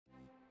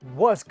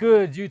What's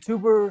good,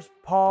 YouTubers?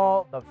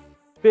 Paul the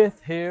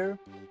Fifth here.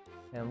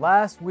 And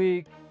last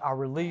week, I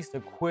released a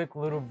quick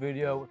little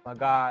video with my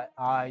guy,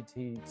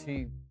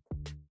 ITT.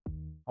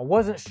 I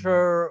wasn't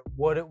sure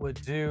what it would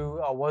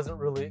do. I wasn't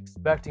really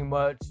expecting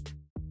much.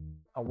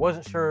 I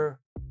wasn't sure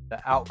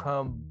the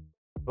outcome.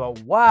 But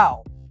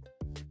wow,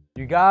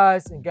 you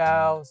guys and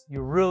gals,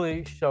 you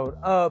really showed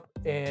up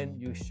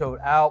and you showed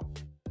out.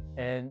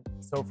 And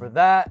so for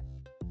that,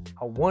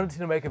 I wanted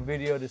to make a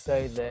video to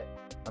say that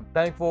I'm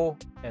thankful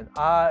and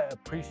I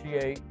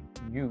appreciate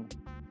you.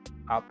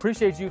 I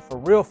appreciate you for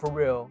real, for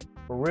real,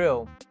 for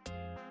real.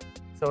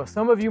 So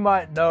some of you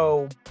might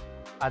know,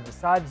 I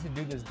decided to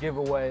do this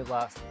giveaway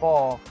last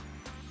fall,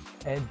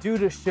 and due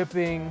to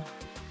shipping,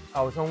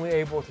 I was only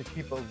able to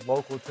keep it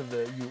local to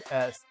the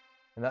US,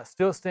 and that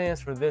still stands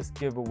for this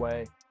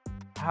giveaway.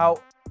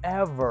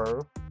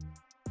 However,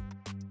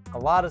 a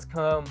lot has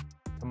come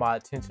to my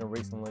attention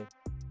recently.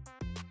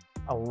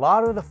 A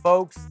lot of the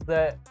folks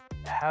that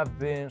have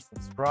been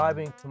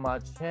subscribing to my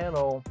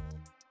channel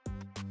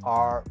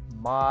are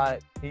my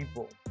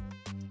people.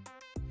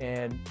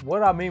 And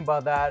what I mean by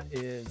that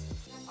is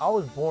I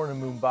was born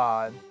in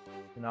Mumbai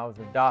and I was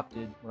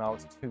adopted when I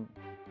was 2.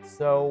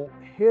 So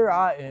here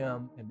I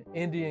am, an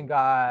Indian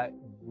guy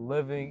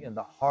living in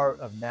the heart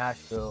of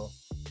Nashville,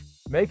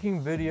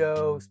 making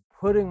videos,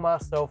 putting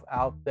myself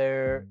out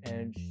there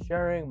and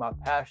sharing my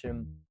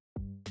passion.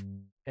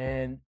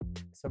 And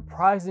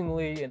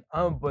surprisingly and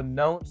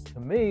unbeknownst to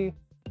me,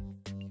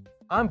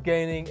 I'm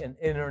gaining an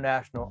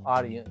international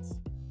audience.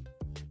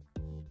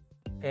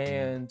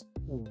 And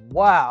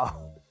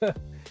wow,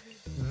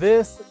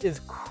 this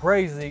is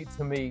crazy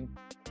to me.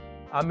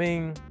 I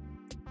mean,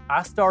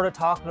 I started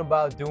talking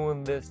about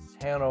doing this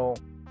channel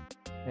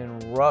in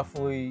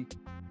roughly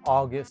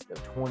August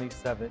of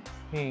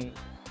 2017.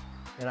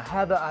 And I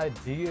had the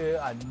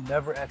idea, I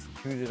never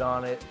executed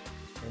on it.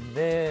 And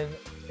then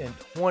in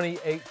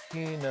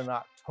 2018 in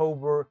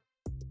October,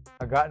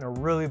 I got in a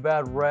really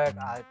bad wreck.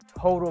 I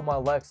totaled my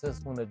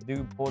Lexus when a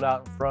dude pulled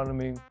out in front of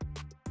me.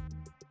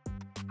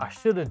 I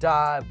should have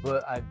died,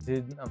 but I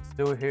didn't. I'm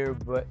still here.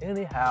 But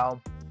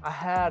anyhow, I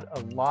had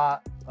a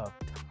lot of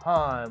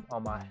time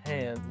on my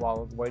hands while I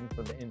was waiting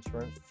for the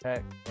insurance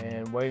check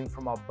and waiting for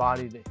my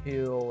body to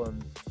heal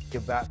and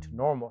get back to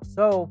normal.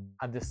 So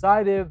I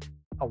decided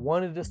I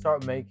wanted to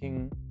start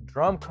making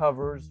drum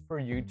covers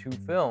for YouTube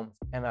films.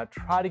 And I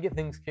tried to get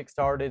things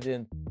kickstarted,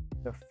 and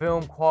the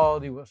film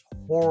quality was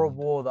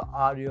horrible, the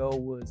audio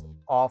was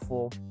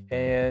awful,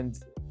 and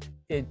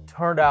it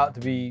turned out to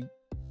be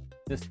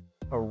just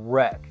a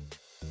wreck.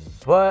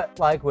 But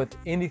like with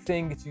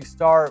anything that you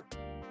start,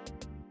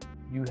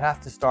 you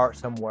have to start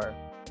somewhere.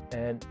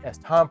 And as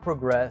time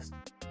progressed,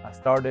 I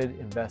started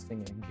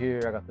investing in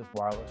gear. I got this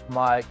wireless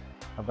mic,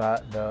 I've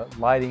got the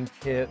lighting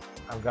kit,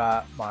 I've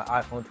got my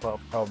iPhone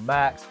 12 Pro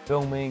Max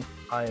filming,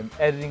 I am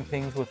editing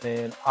things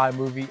within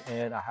iMovie,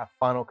 and I have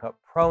Final Cut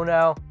Pro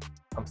now.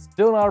 I'm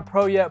still not a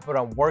pro yet, but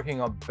I'm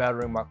working on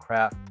bettering my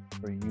craft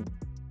for you.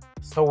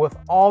 So with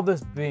all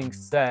this being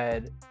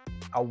said,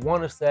 I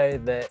want to say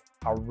that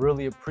I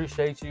really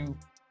appreciate you,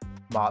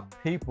 my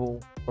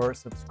people, for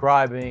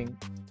subscribing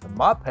to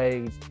my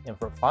page and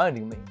for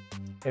finding me.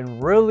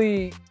 And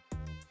really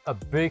a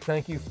big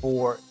thank you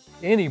for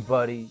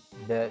anybody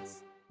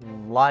that's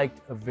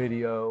liked a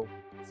video,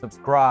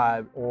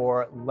 subscribed,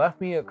 or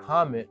left me a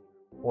comment,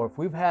 or if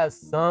we've had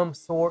some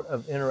sort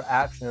of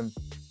interaction.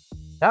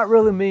 That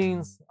really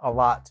means a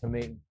lot to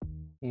me.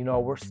 You know,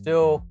 we're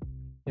still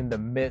in the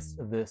midst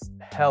of this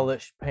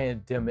hellish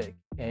pandemic,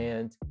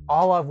 and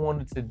all I've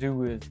wanted to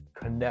do is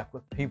connect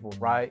with people,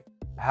 right?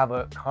 I have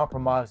a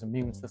compromised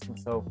immune system,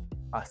 so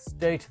I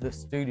stay to the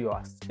studio,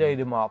 I stayed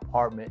in my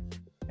apartment,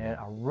 and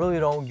I really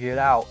don't get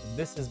out.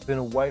 This has been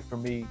a way for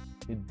me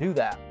to do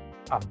that.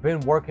 I've been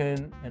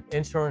working an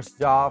insurance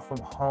job from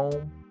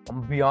home.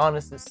 I'm gonna be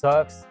honest, it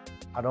sucks.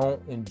 I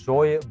don't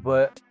enjoy it,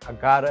 but I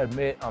gotta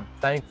admit, I'm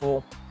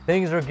thankful.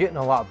 Things are getting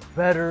a lot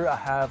better. I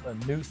have a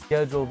new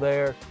schedule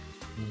there.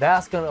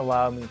 That's gonna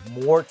allow me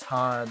more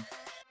time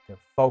to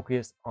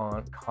focus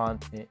on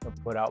content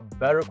and put out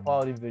better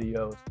quality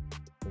videos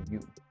for you.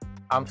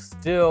 I'm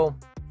still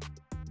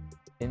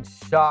in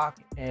shock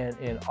and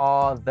in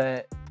awe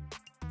that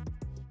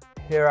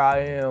here I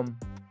am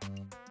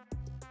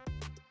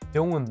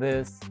doing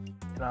this,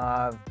 and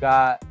I've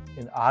got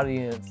an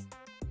audience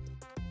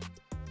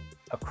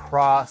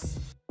across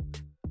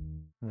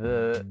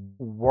the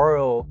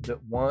world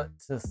that want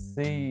to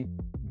see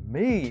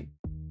me.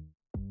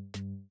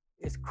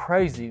 It's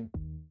crazy.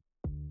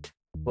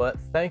 But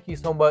thank you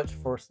so much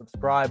for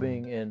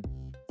subscribing and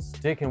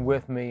sticking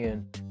with me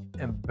and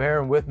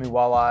bearing with me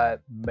while I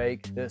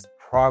make this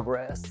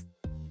progress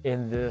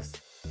in this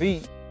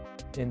feat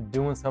in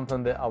doing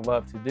something that I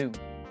love to do.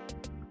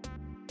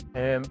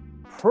 And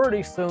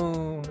pretty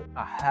soon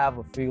I have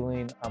a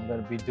feeling I'm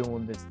going to be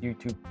doing this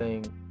YouTube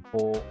thing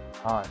full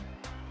time.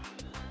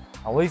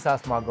 At least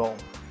that's my goal.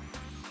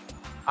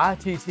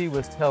 ITT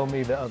was telling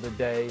me the other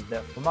day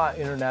that for my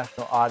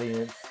international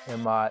audience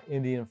and my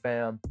Indian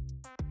fam,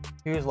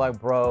 he was like,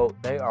 bro,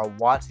 they are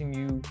watching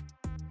you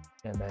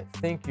and they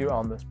think you're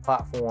on this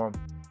platform,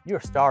 you're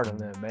starting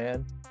them,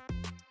 man.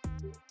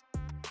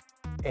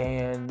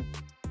 And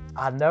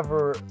I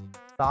never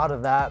thought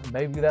of that.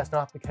 Maybe that's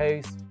not the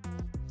case.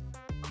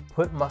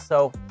 Putting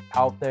myself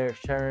out there,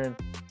 sharing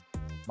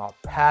my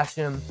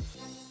passion,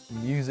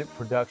 music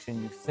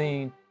production. You've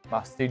seen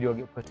my studio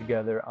get put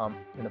together. I'm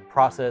in the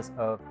process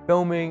of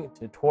filming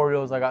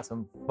tutorials. I got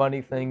some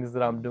funny things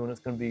that I'm doing. It's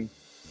gonna be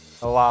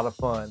a lot of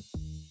fun.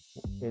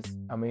 It's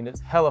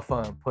hella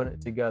fun putting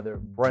it together,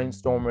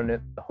 brainstorming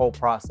it, the whole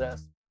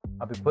process.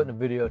 I'll be putting a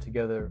video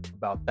together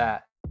about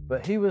that.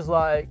 But he was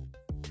like,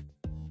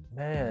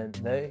 man,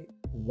 they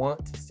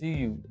want to see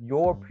you.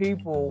 Your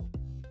people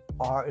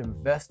are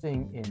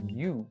investing in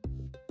you.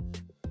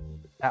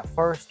 At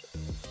first,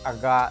 I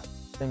got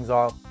things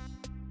all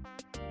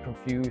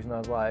confused and I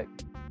was like,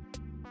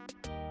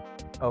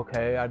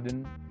 okay, I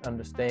didn't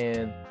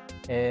understand.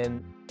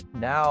 And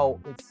now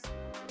it's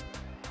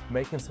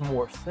making some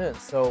more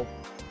sense. So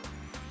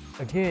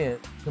again,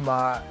 to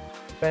my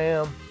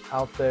fam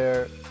out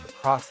there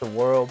across the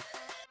world,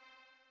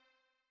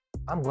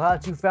 I'm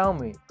glad you found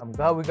me. I'm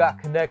glad we got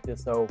connected.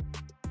 So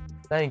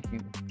thank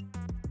you.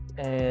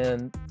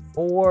 And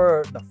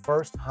for the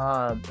first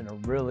time in a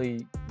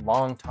really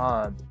long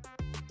time,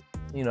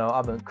 you know,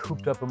 I've been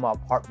cooped up in my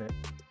apartment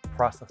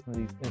processing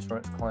these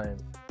insurance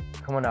claims,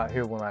 coming out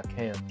here when I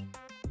can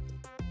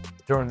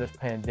during this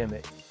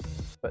pandemic.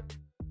 But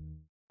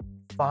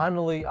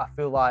finally, I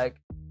feel like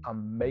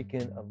I'm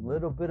making a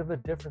little bit of a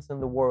difference in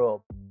the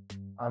world.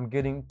 I'm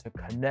getting to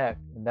connect,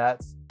 and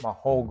that's my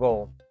whole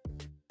goal.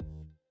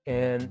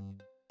 And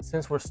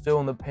since we're still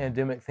in the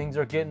pandemic, things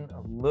are getting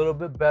a little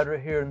bit better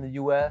here in the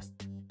US.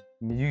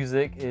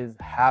 Music is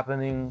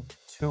happening,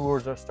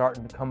 tours are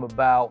starting to come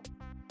about,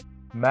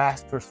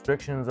 mask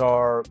restrictions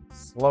are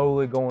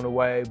slowly going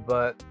away,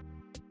 but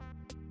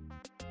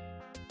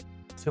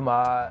to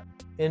my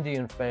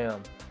Indian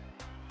fam,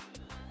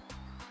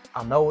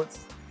 I know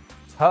it's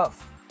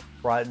tough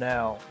right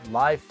now.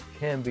 Life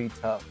can be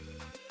tough.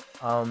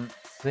 I'm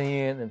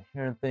seeing and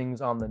hearing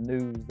things on the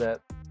news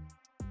that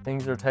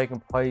things are taking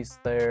place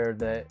there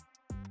that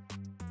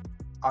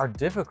are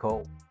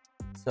difficult.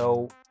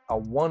 So I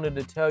wanted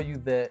to tell you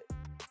that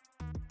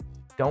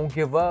don't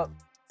give up,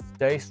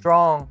 stay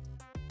strong.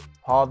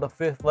 Paul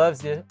V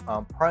loves you.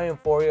 I'm praying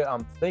for you.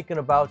 I'm thinking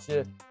about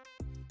you.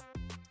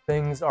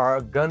 Things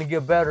are gonna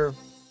get better.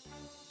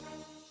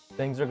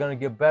 Things are gonna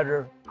get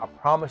better. I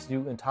promise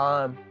you in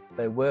time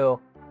they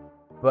will.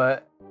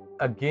 But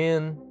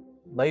again,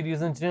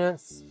 ladies and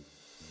gents,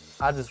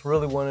 I just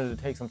really wanted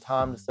to take some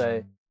time to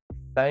say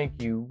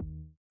thank you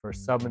for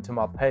subbing to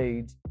my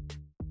page.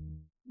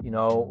 You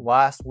know,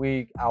 last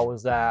week I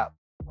was at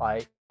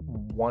like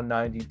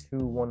 192,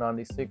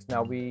 196.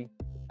 Now we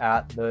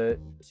at the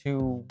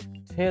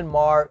 210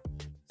 mark.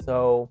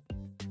 So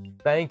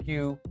thank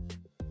you.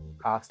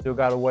 I still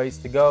got a ways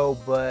to go,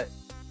 but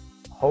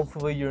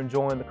hopefully you're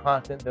enjoying the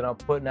content that I'm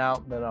putting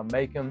out, that I'm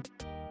making.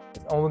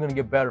 It's only gonna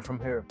get better from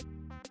here.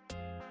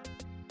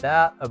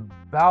 That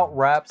about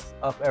wraps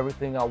up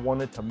everything I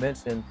wanted to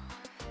mention.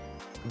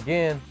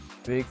 Again,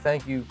 big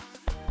thank you,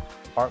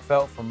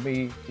 heartfelt from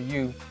me to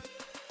you.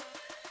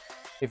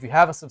 If you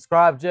haven't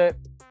subscribed yet,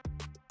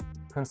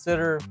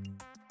 consider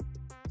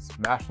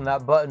smashing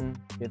that button,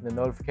 hitting the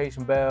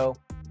notification bell,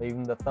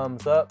 leaving the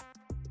thumbs up.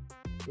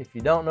 If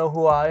you don't know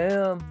who I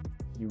am,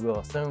 you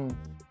will soon.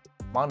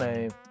 My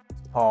name is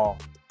Paul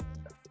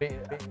V.